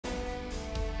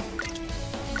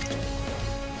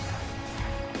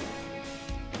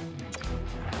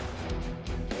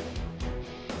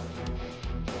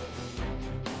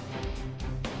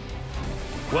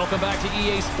Welcome back to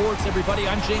EA Sports, everybody.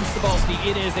 I'm James Cebulski.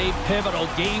 It is a pivotal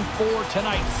Game 4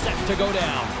 tonight, set to go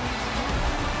down.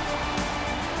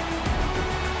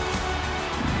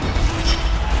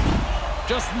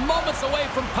 Just moments away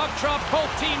from puck drop, both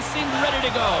teams seem ready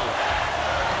to go.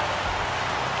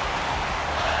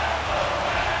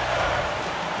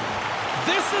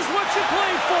 This is what you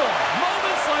play for.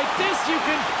 Moments like this, you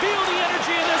can feel the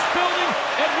energy in this building,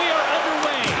 and we are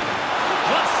underway.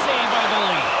 Good save by the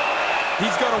goalie.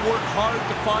 He's got to work hard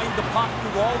to find the puck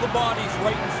through all the bodies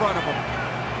right in front of him.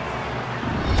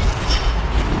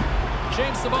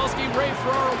 James Cebulski, Ray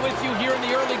Ferraro with you here in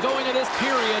the early going of this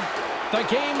period. The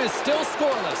game is still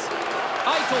scoreless.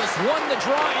 Eichel's won the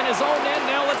draw in his own end.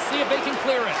 Now let's see if they can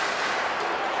clear it.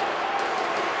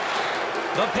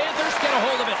 The Panthers get a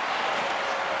hold of it.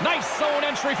 Nice zone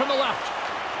entry from the left.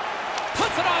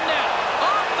 Puts it on net.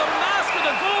 Off the mask of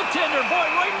the goaltender. Boy,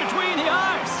 right between the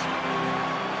eyes.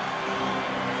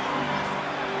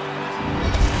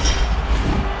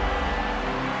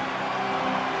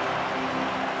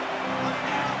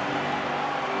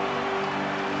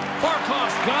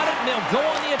 Barkov's got it, and they'll go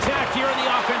on the attack here in the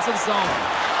offensive zone.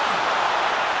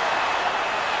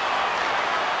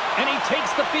 And he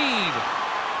takes the feed.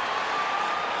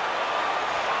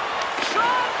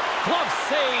 Shot! Glove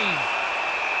save.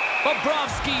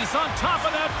 Bobrovsky's on top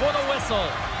of that for the whistle.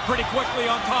 Pretty quickly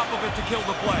on top of it to kill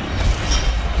the play.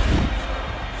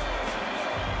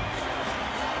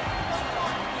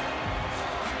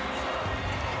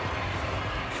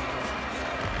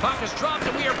 Puck is dropped,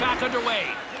 and we are back underway.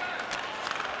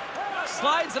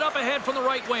 Slides it up ahead from the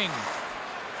right wing.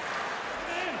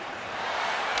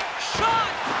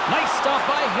 Shot! Nice stop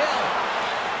by Hill.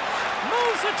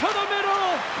 Moves it to the middle.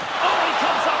 Oh, he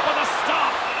comes up with a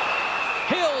stop.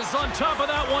 Hill's on top of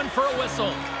that one for a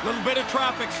whistle. Little bit of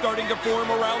traffic starting to form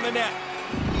around the net.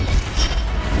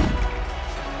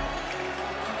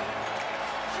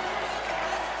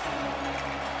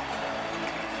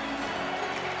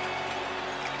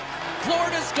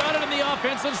 Florida's got it in the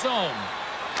offensive zone.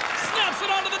 Snaps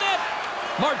it onto the net.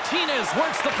 Martinez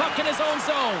works the puck in his own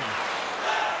zone.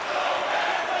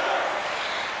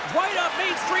 Right up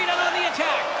Main Street and on the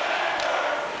attack.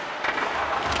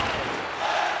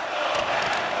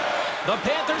 The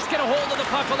Panthers get a hold of the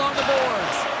puck along the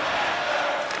boards.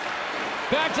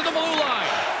 Back to the blue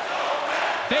line.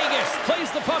 Vegas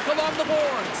plays the puck along the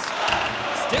boards.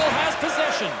 Still has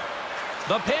possession.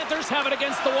 The Panthers have it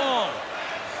against the wall.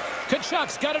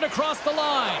 Kachuk's got it across the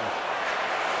line.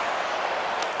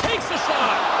 Takes a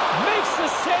shot. Makes the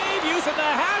save using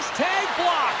the hashtag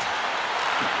blocked.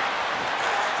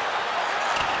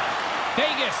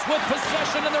 Vegas with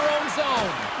possession in their own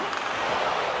zone.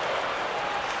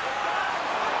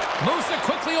 Moves it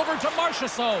quickly over to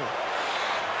Marchessault.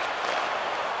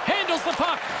 Handles the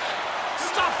puck.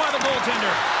 Stopped by the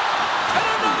goaltender. And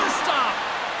another stop.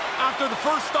 After the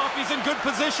first stop, he's in good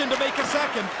position to make a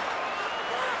second.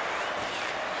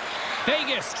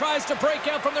 Vegas tries to break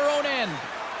out from their own end.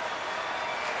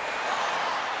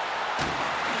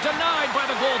 Denied by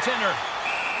the goaltender.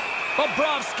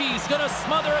 Bobrovsky's going to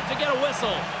smother it to get a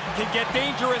whistle. Can get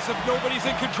dangerous if nobody's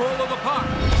in control of the puck.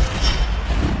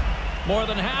 More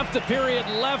than half the period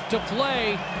left to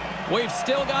play. We've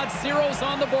still got zeros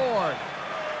on the board.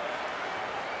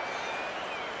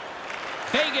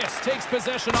 Vegas takes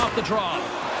possession off the draw.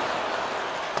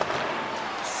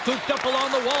 Scooped up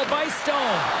along the wall by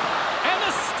Stone. And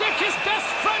the stick, his best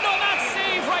friend on that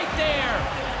save right there.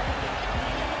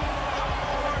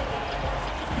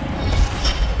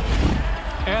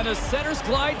 And the centers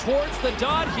glide towards the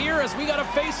dot here as we got a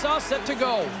face-off set to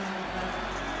go.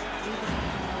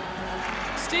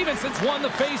 Stevenson's won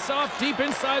the face-off deep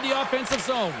inside the offensive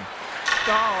zone.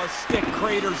 Oh, stick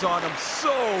craters on him.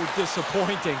 So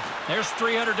disappointing. There's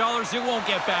 $300 you won't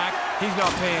get back. He's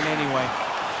not paying anyway.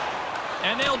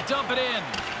 And they'll dump it in.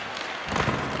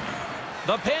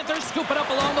 The Panthers scoop it up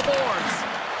along the boards.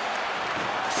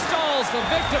 Stahl's the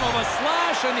victim of a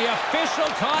slash, and the official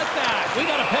caught that. We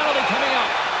got a penalty coming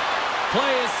up.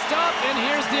 Play is stopped, and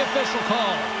here's the official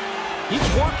call. He's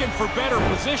working for better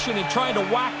position and trying to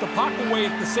whack the puck away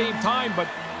at the same time, but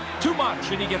too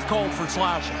much, and he gets called for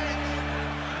slashing.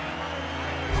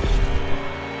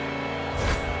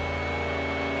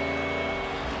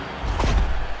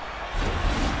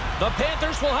 The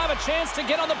Panthers will have a chance to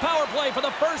get on the power play for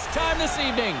the first time this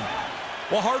evening.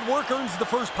 Well, hard work earns the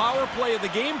first power play of the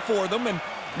game for them, and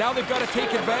now they've got to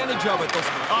take advantage of it.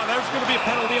 There's going to be a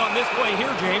penalty on this play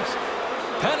here, James.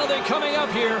 Penalty coming up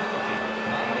here.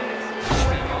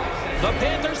 The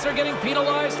Panthers are getting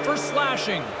penalized for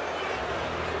slashing.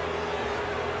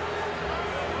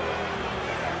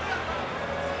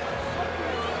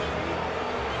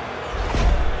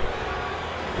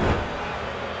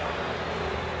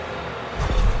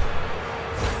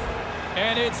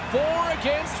 And it's 4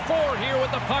 against 4 here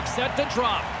with the puck set to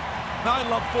drop. I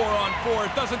love 4-on-4.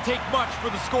 It doesn't take much for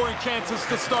the scoring chances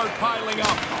to start piling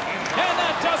up. And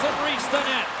that doesn't reach the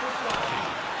net.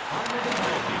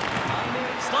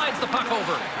 Slides the puck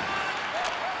over.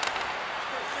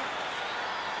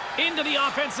 Into the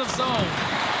offensive zone.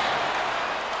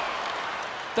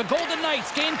 The Golden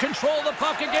Knights gain control of the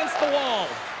puck against the wall.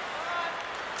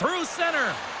 Through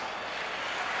center.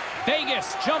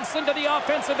 Vegas jumps into the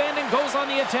offensive end and goes on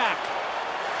the attack.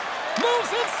 Moves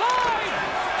inside!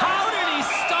 How did he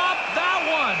stop that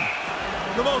one?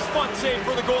 The most fun save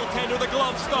for the goaltender, the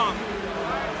glove stop.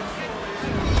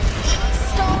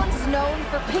 Stahlin's known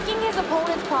for picking his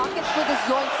opponent's pockets with his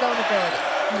yoink zone ability.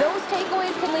 Those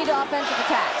takeaways can lead to offensive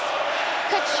attacks.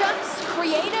 Tkachuk's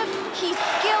creative, he's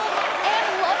skilled, and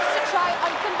loves to try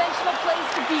unconventional plays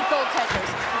to beat goaltenders.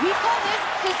 We call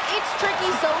this his It's Tricky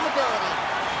zone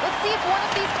ability. Let's see if one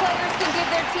of these players can give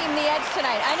their team the edge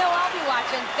tonight. I know I'll be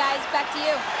watching. Guys, back to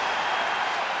you.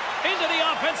 Into the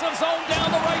offensive zone down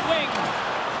the right wing.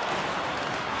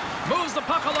 Moves the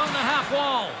puck along the half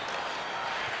wall.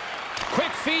 Quick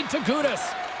feed to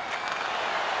Gudas.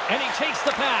 And he takes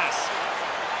the pass.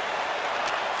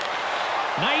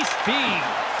 Nice feed.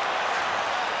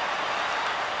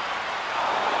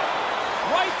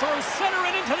 Right through center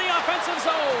and into the offensive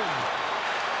zone.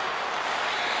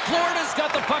 Florida's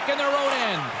got the puck in their own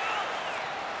end.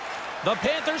 The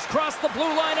Panthers cross the blue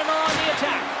line and are on the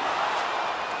attack.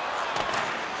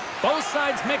 Both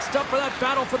sides mixed up for that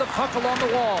battle for the puck along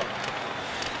the wall.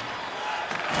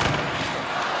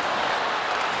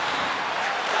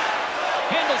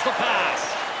 Handles the pass.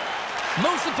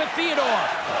 Moves it to Theodore.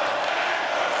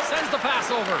 Sends the pass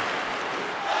over.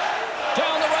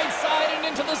 Down the right side and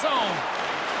into the zone.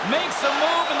 Makes a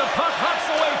move and the puck hops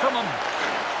away from him.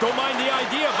 Don't mind the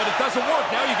idea, but it doesn't work.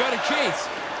 Now you got to chase.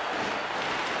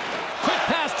 Quick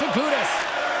pass to Gudas.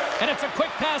 And it's a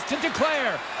quick pass to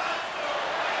Duclair.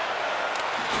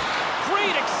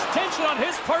 Great extension on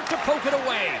his part to poke it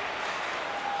away.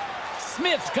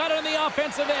 Smith's got it on the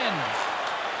offensive end.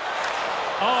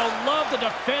 Oh, love the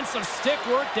defensive stick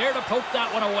work there to poke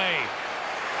that one away.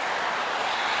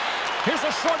 Here's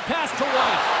a short pass to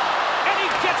White. And he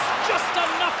gets just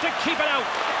enough to keep it out.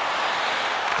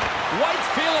 White's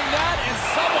feeling that, and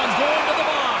someone's going to the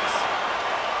box.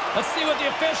 Let's see what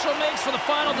the official makes for the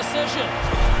final decision.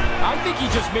 I think he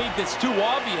just made this too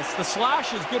obvious. The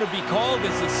slash is going to be called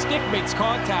as the stick makes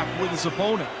contact with his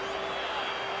opponent.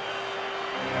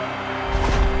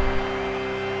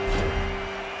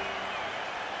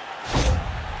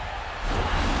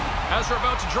 As we're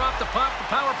about to drop the puck,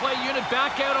 the power play unit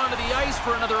back out onto the ice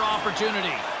for another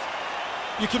opportunity.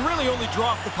 You can really only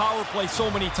drop the power play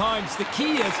so many times. The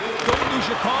key is don't lose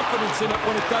your confidence in it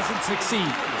when it doesn't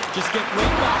succeed. Just get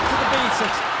right back to the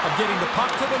basics of getting the puck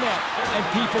to the net and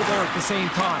people there at the same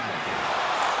time.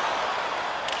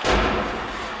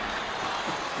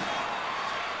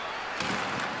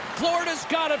 Florida's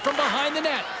got it from behind the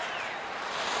net.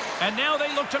 And now they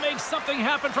look to make something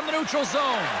happen from the neutral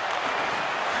zone.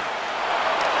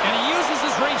 And he uses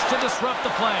his reach to disrupt the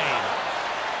play.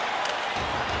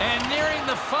 And nearing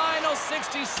the final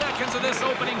 60 seconds of this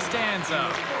opening stanza.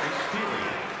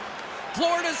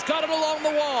 Florida's got it along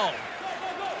the wall.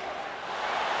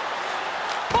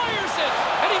 Fires it,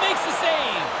 and he makes the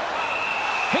save.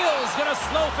 Hill's going to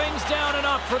slow things down and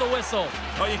up for the whistle.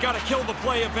 Oh, you got to kill the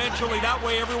play eventually. That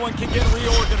way everyone can get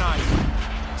reorganized.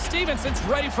 Stevenson's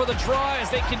ready for the draw as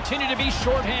they continue to be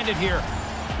shorthanded here.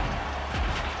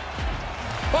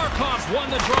 Barkov's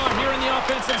won the draw here in the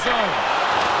offensive zone.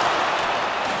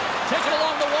 Taken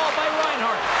along the wall by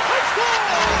Reinhart. Let's go!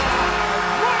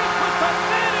 Right with the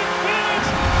man advantage,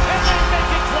 and then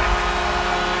make it click.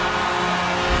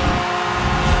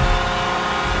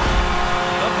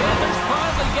 The Panthers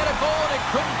finally get a goal, and it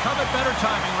couldn't come at better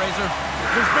timing, Razor.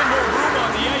 There's been no room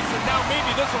on the ice, and now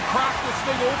maybe this will crack this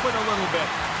thing open a little bit.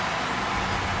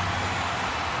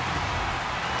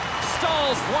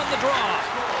 Stahls won the draw.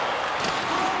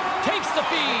 Takes the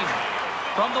feed.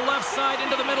 From the left side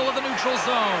into the middle of the neutral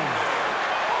zone.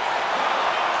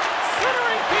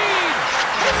 Centering feed!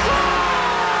 It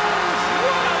goes!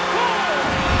 What a goal!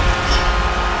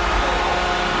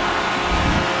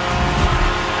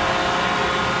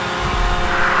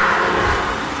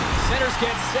 Centers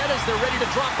get set as they're ready to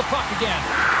drop the puck again.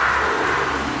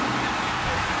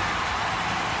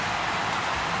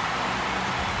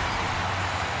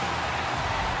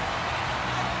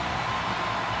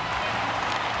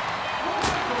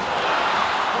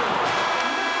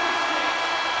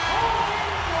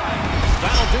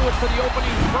 For the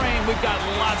opening frame and we've got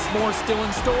lots more still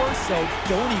in store, so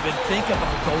don't even think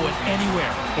about going anywhere.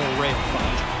 We're ready to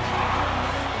find you.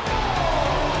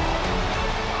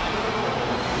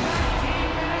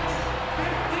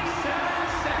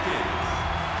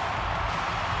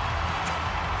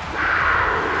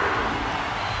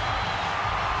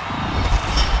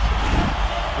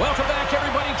 Welcome back,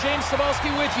 everybody. James Cebulski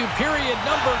with you. Period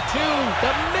number 2. The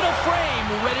middle frame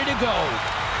ready to go.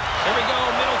 Here we go.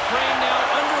 Middle frame now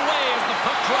underway as the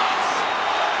puck drops.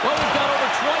 Well, we've got over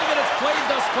 20 minutes played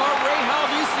thus far. Ray, how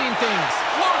have you seen things?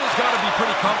 Florida's got to be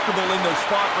pretty comfortable in their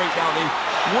spot right now. They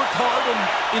worked hard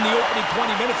in the opening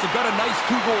 20 minutes. They've got a nice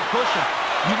 2-goal cushion.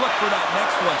 You look for that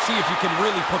next one. See if you can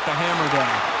really put the hammer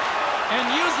down. And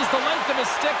uses the length of his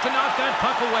stick to knock that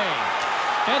puck away.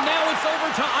 And now it's over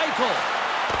to Eichel.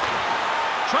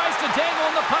 Tries to dangle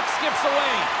and the puck skips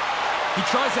away. He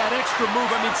tries that extra move.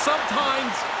 I mean,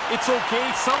 sometimes it's okay.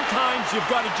 Sometimes you've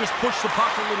got to just push the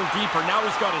puck a little deeper. Now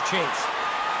he's got to chase.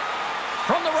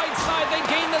 From the right side, they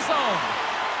gain the zone.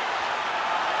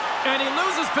 And he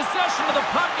loses possession of the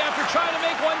puck after trying to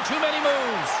make one too many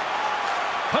moves.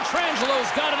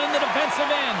 Petrangelo's got it in the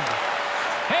defensive end.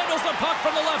 Handles the puck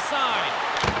from the left side.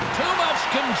 Too much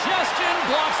congestion,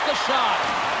 blocks the shot.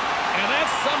 And that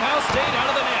somehow stayed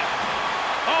out of the net.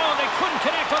 Oh, they couldn't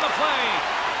connect on the play.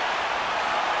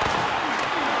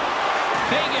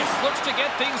 Vegas looks to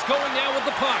get things going now with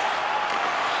the puck.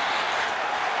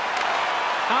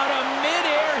 Out of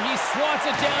midair, he swats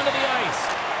it down to the ice.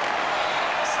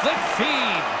 Slick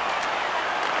feed.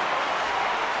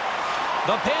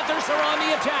 The Panthers are on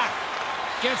the attack.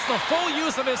 Gets the full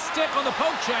use of his stick on the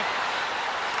poke check.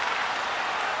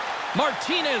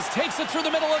 Martinez takes it through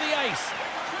the middle of the ice.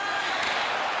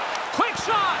 Quick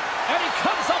shot, and he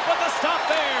comes up with a stop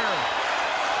there.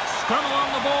 Scrum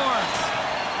along the boards.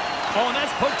 Oh, and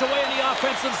that's poked away in the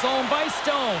offensive zone by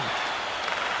Stone.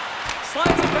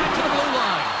 Slides it back to the blue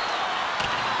line.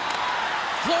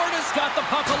 Florida's got the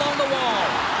puck along the wall.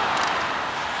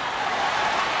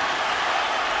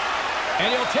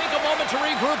 And he'll take a moment to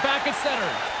regroup back at center.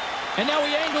 And now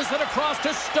he angles it across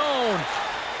to Stone.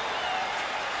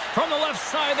 From the left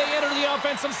side, they enter the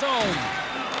offensive zone.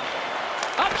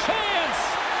 A chance!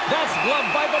 That's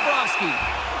gloved by Bobrovsky.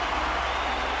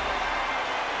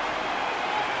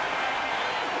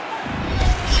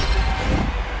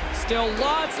 Still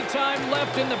lots of time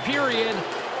left in the period.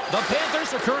 The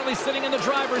Panthers are currently sitting in the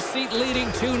driver's seat, leading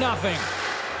 2-0.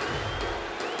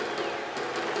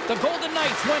 The Golden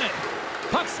Knights win it.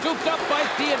 Puck scooped up by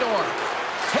Theodore.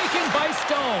 Taken by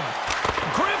Stone.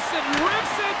 Grips it,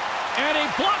 rips it, and he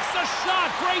blocks the shot.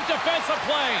 Great defensive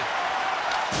play.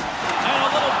 And a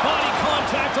little body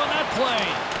contact on that play.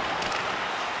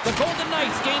 The Golden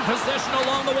Knights gain possession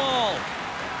along the wall.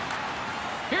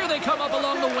 Here they come up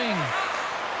along the wing.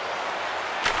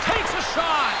 Takes a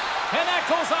shot, and that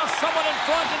goes off someone in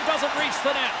front and doesn't reach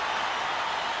the net.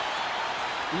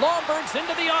 Lomberg's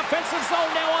into the offensive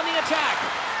zone now on the attack.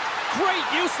 Great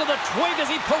use of the twig as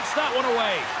he pokes that one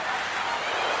away.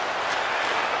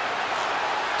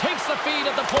 Takes the feed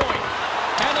at the point,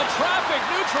 and the traffic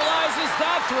neutralizes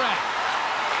that threat.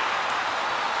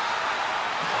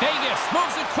 Vegas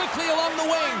moves it quickly along the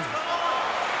wing.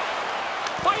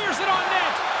 Fires it on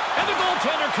net. And the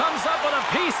goaltender comes up with a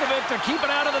piece of it to keep it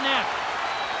out of the net.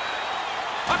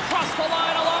 Across the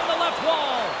line along the left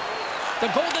wall.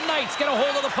 The Golden Knights get a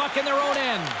hold of the puck in their own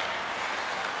end.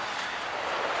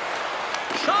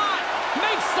 Shot!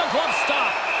 Makes the glove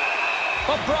stop.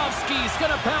 Bobrovsky's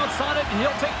going to bounce on it, and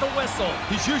he'll take the whistle.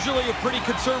 He's usually a pretty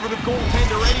conservative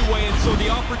goaltender anyway, and so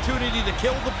the opportunity to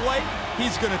kill the play,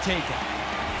 he's going to take it.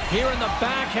 Here in the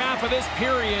back half of this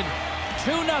period,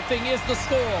 2-0 is the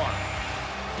score.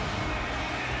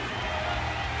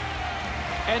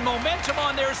 And momentum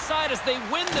on their side as they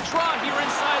win the draw here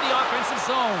inside the offensive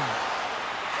zone.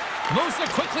 Moves it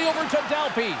quickly over to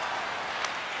Dalpe.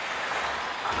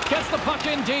 Gets the puck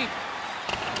in deep.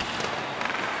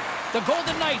 The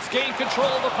Golden Knights gain control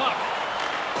of the puck.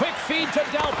 Quick feed to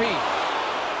Dalpe.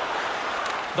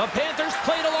 The Panthers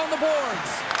played along the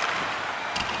boards.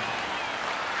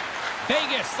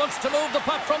 Vegas looks to move the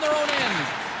puck from their own end.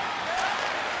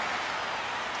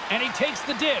 And he takes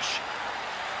the dish.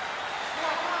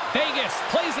 Vegas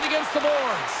plays it against the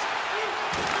boards.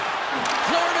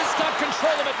 Florida's got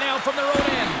control of it now from their own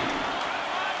end.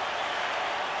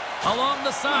 Along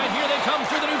the side, here they come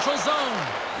through the neutral zone.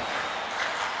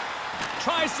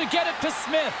 Tries to get it to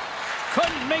Smith.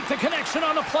 Couldn't make the connection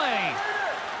on the play.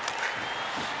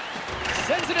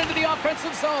 Sends it into the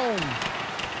offensive zone.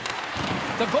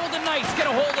 The Golden Knights get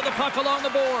a hold of the puck along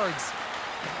the boards.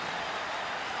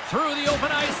 Through the open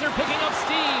ice, they're picking up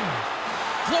steam.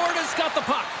 Florida's got the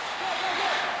puck.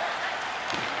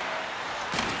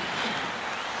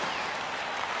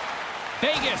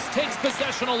 Vegas takes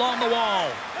possession along the wall.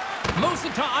 Moves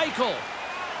it to Eichel.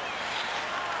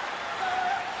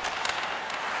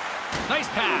 Nice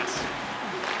pass.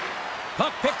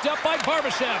 Puck picked up by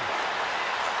Barbashev.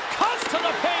 Cuts to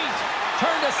the paint.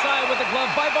 Turned aside with the glove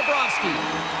by Bobrovsky.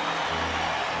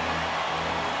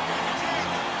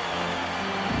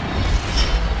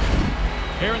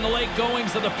 Here in the late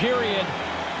goings of the period,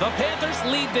 the Panthers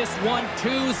lead this one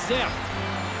 2-0.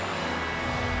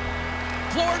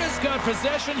 Florida's got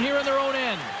possession here in their own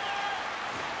end.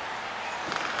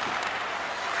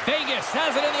 Vegas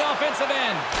has it in the offensive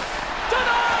end.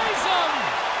 Denies him!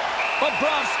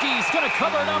 Bobrovsky's going to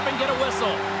cover it up and get a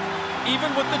whistle. Even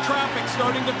with the traffic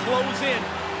starting to close in,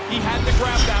 he had to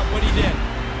grab that when he did.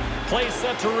 Play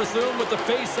set to resume with the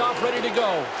face-off ready to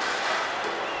go.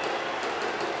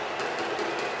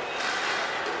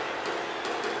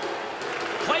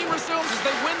 Play resumes as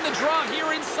they win the draw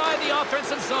here inside the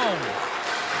offensive zone.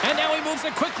 And now he moves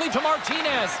it quickly to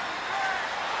Martinez.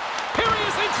 Here he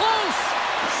is in close.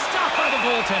 Stopped by the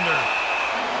goaltender.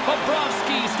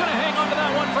 Bobrovsky's going to hang on to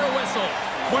that one for a whistle.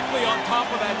 Quickly on top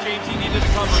of that, James. He needed to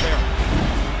cover there.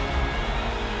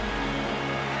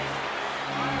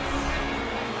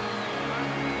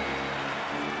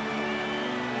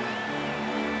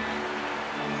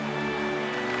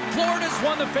 Florida's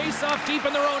won the face-off deep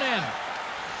in their own end.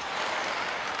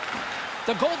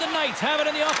 The Golden Knights have it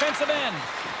in the offensive end.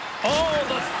 Oh,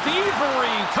 the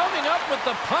thievery coming up with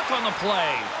the puck on the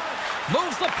play.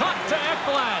 Moves the puck to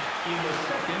Ekblad.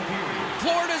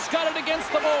 Florida's got it against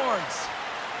the boards.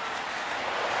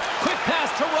 Quick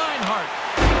pass to Reinhart.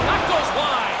 That goes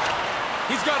wide.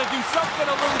 He's got to do something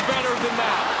a little better than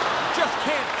that. Just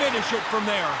can't finish it from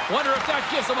there. Wonder if that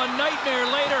gives him a nightmare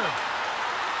later.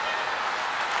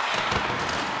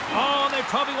 Oh, they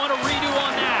probably want a redo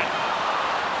on that.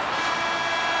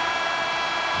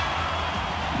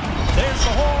 There's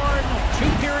the horn. 2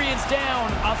 periods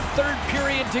down. A third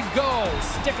period to go.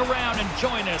 Stick around and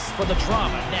join us for the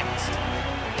drama next.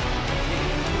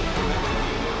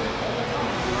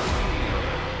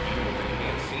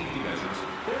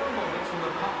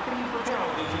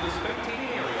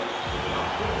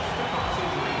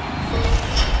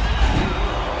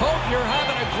 Hope you're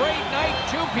having a great night.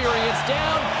 2 periods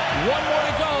down. 1 more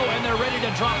to go, and they're ready to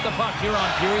drop the puck here on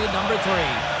period number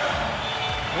 3.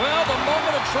 Well, the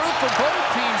moment of truth for both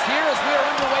teams here as we are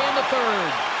underway in the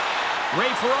third.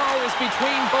 Ray Ferraro is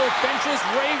between both benches.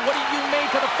 Ray, what do you make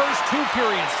of the first 2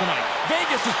 periods tonight?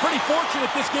 Vegas is pretty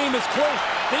fortunate this game is close.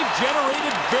 They've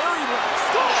generated very little.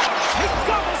 Scores! He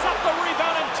gobbles up the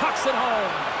rebound and tucks it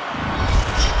home.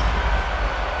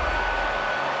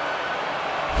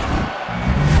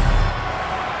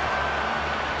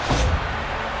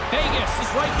 Vegas is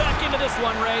right back into this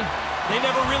one, Ray. They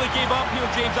never really gave up here,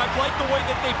 James. I like the way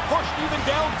that they pushed even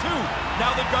down, too.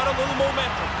 Now they've got a little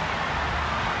momentum.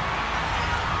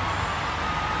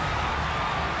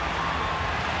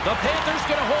 The Panthers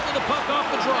get a hold of the puck off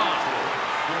the draw.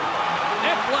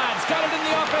 Ekblad's got it in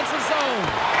the offensive zone.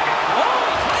 Oh,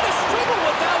 he kind of struggled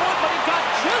with that one, but he got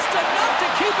just enough to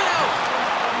keep it out.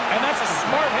 And that's a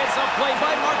smart heads-up play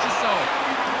by Marchessault.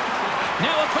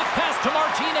 Now a quick pass to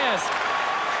Martinez.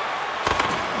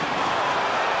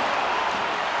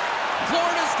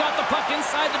 Florida's got the puck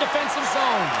inside the defensive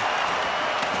zone.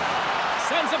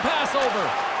 Sends a pass over.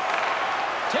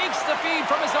 Takes the feed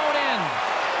from his own end.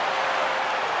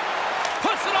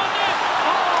 Puts it on net.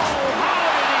 Oh, how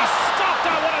did he stop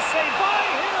that? What a save by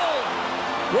Hill.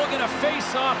 We'll get a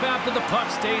face-off after the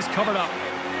puck stays covered up.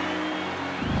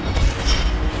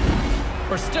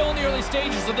 We're still in the early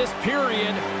stages of this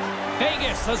period.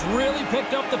 Vegas has really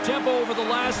picked up the tempo over the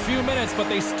last few minutes, but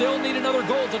they still need another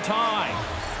goal to tie.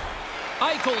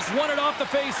 Eichel's won it off the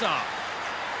faceoff.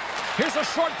 Here's a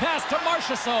short pass to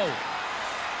Marchessault.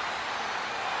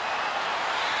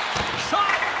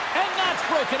 Shot, and that's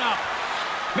broken up.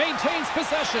 Maintains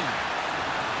possession.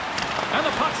 And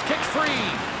the puck's kicked free.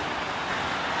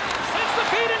 Sends the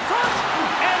feed in front,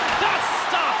 and that's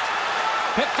stopped.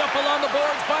 Picked up along the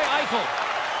boards by Eichel.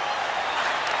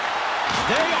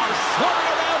 They are swarming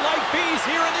around like bees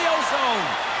here in the O-zone.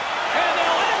 And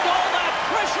they'll end all that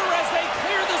pressure as they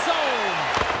clear the zone.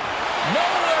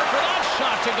 Nowhere for that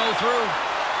shot to go through.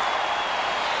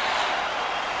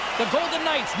 The Golden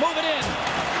Knights move it in.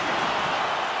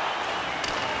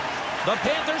 The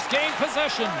Panthers gain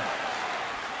possession.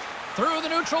 Through the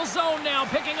neutral zone now,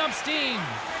 picking up steam.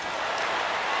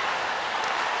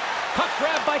 Puck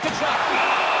grab by Tkachuk.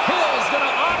 Hill's going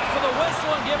to opt for the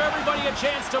whistle and give everybody a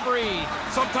chance to breathe.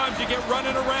 Sometimes you get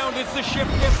running around as the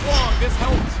shift gets long. This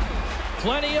helps.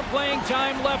 Plenty of playing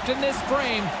time left in this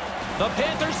frame. The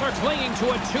Panthers are clinging to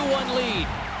a 2-1 lead.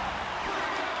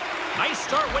 Nice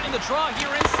start winning the draw here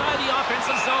inside the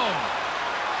offensive zone.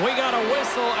 We got a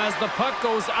whistle as the puck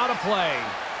goes out of play.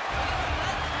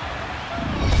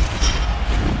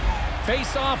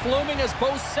 Face-off looming as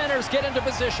both centers get into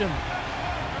position.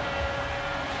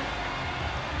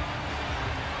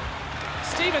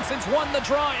 Stevenson's won the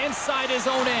draw inside his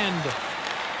own end.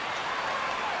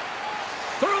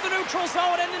 Through the neutral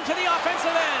zone and into the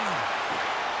offensive end.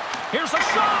 Here's a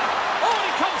shot. Oh, and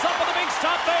he comes up with a big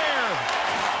stop there.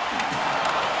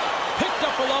 Picked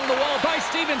up along the wall by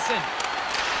Stevenson.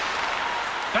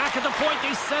 Back at the point,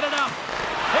 they set it up.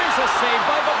 There's a save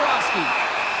by Bobrovsky.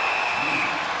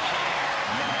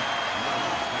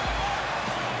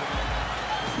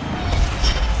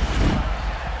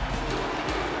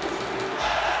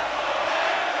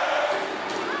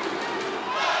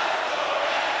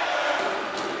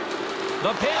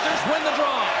 The Panthers win the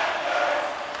draw.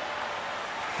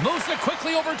 Moves it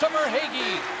quickly over to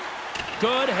Verhaeghe.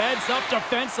 Good heads-up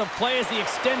defensive play as he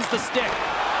extends the stick.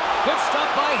 Good stop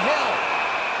by Hill.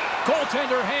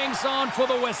 Goaltender hangs on for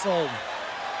the whistle.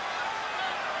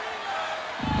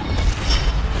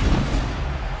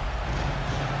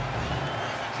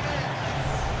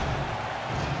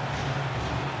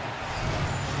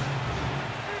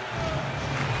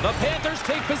 The Panthers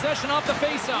take possession off the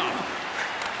faceoff.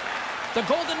 The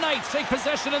Golden Knights take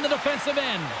possession in the defensive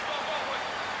end.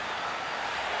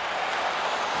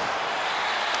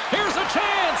 Here's a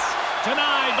chance!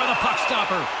 Denied by the puck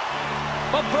stopper.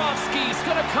 Bobrovsky's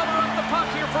going to cover up the puck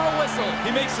here for a whistle.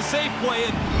 He makes a safe play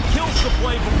and kills the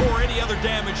play before any other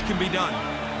damage can be done.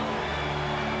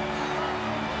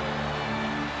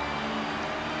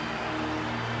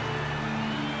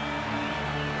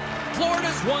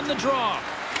 Florida's won the draw.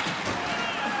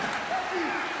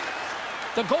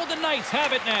 The Golden Knights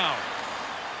have it now.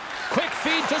 Quick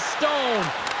feed to Stone.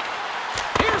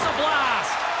 Here's a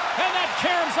blast. And that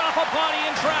caroms off a body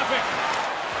in traffic.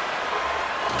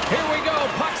 Here we go.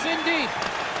 Puck's in deep.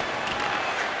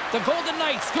 The Golden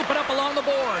Knights scoop it up along the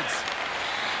boards.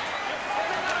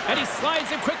 And he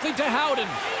slides it quickly to Howden.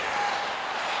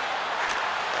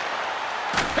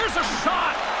 Here's a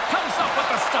shot. Comes up with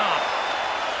the stop.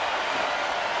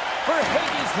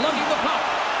 Verhaeghe's lugging the puck.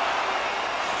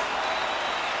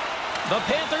 The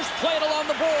Panthers play it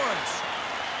along the boards.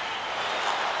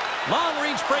 Long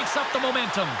reach breaks up the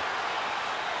momentum.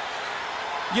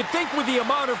 You'd think with the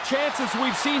amount of chances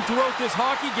we've seen throughout this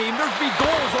hockey game, there'd be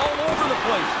goals all over the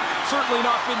place. Certainly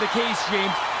not been the case,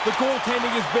 James. The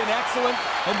goaltending has been excellent,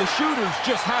 and the shooters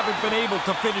just haven't been able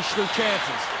to finish their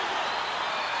chances.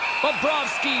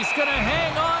 Bobrovsky's going to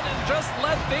hang on and just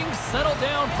let things settle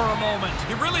down for a moment.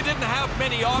 He really didn't have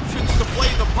many options to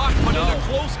play the puck, but in a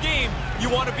close game, you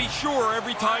want to be sure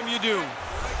every time you do.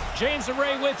 James and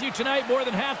Ray with you tonight. More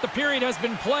than half the period has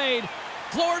been played.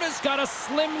 Florida's got a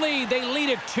slim lead. They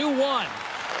lead it 2-1.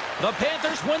 The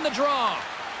Panthers win the draw.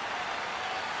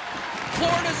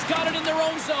 Florida's got it in their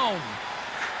own zone.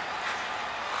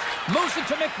 Moves it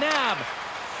to McNabb.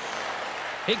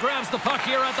 He grabs the puck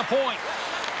here at the point.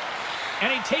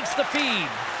 And he takes the feed.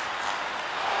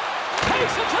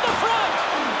 Takes it to the front.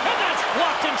 And that's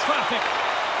blocked in traffic.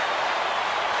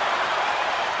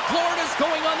 Florida's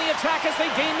going on the attack as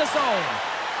they gain the zone.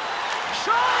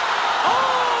 Shot!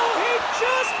 Oh, he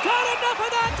just got enough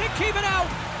of that to keep it out.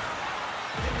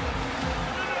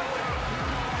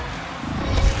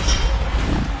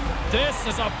 This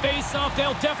is a face-off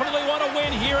they'll definitely want to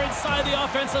win here inside the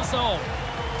offensive zone.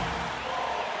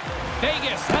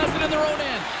 Vegas has it in their own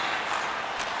end.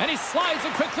 And he slides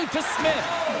it quickly to Smith.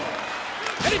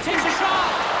 And he takes a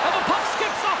shot. And the puck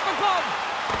skips off the glove.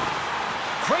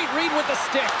 Great read with the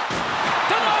stick.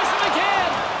 Denies him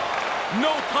again.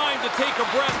 No time to take a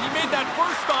breath. He made that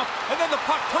first stop, and then the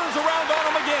puck turns around on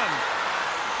him again.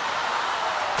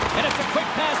 And it's a quick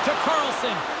pass to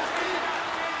Carlson.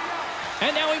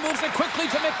 And now he moves it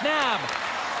quickly to McNabb.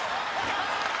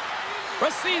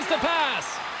 Receives the pass.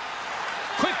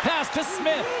 Quick pass to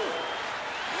Smith.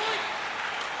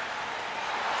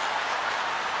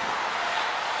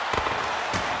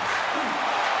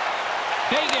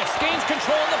 Vegas gains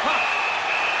control of the puck.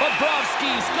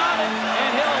 Bobrovsky's got it,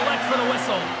 and he'll elect for the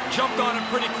whistle. Jumped on him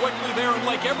pretty quickly there, and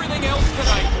like everything else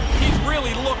tonight, he's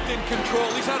really looked in control.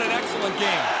 He's had an excellent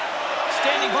game.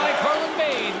 Standing by, Carlin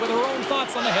Bade with her own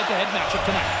thoughts on the head-to-head matchup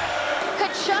tonight.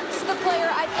 Kachuk's the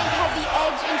player I think had the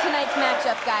edge in tonight's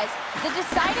matchup, guys. The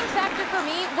deciding factor for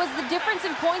me was the difference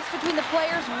in points between the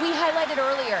players we highlighted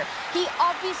earlier. He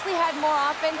obviously had more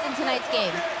offense in tonight's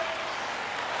game.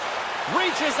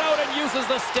 Reaches out and uses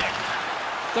the stick.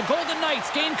 The Golden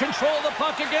Knights gain control of the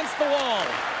puck against the wall.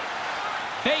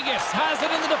 Vegas has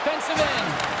it in the defensive end.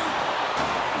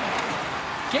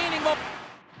 gaining momentum.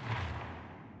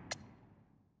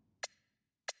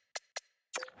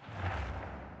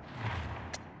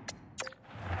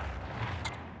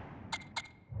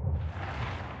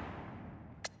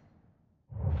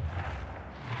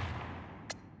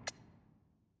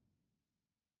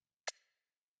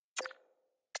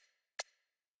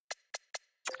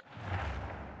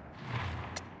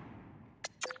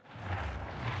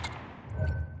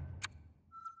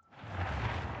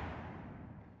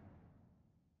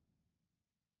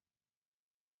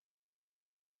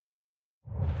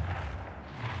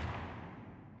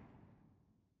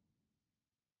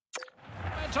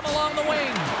 Along the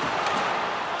wing.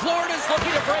 Florida's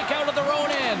looking to break out of their own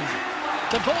end.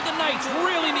 The Golden Knights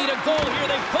really need a goal here.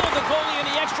 They pulled the goalie and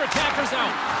the extra attackers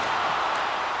out.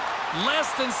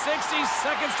 Less than 60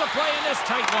 seconds to play in this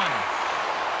tight one.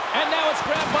 And now it's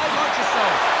grabbed by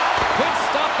Marchessault. Quick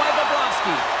stop by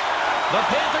Bobrovsky. The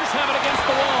Panthers have it against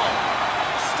the wall.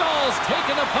 Stahl's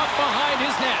taking the puck behind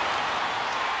his net.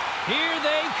 Here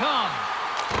they come.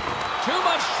 Too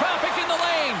much traffic in the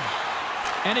lane.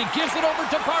 And he gives it over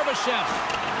to Barbashev.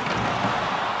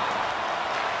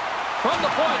 From the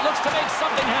point, looks to make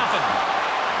something happen.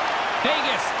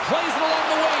 Vegas plays it along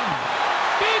the wing.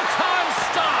 Big time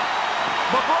stop.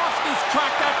 Bobrovsky's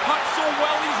tracked that puck so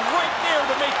well, he's right there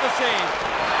to make the save.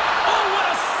 Oh, what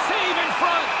a save in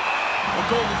front. The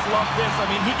Goldens love this. I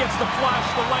mean, he gets to flash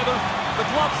the leather, the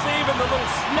glove save, and the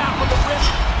little snap of the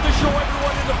wrist to show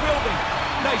everyone in the building.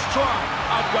 Nice try.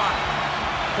 I've got it.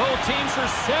 Both teams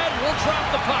are set. We'll drop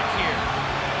the puck here.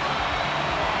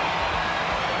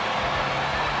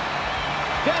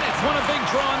 Bennett's won a big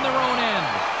draw on their own end.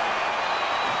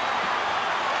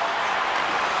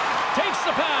 Takes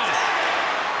the pass.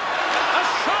 A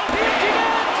shot at the empty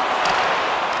net.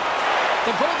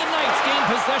 The Golden Knights gain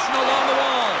possession along the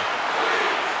wall.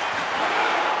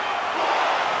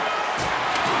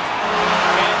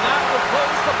 And that will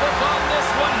close the book on this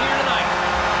one here tonight.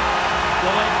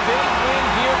 Well, a big win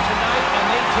here tonight, and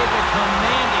they take a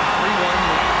commanding 3-1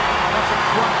 lead. That's a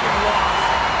crushing loss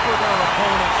for their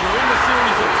opponents. You're in the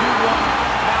series at 2-1.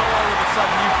 Now all of a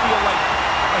sudden you feel like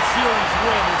a series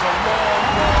win is a long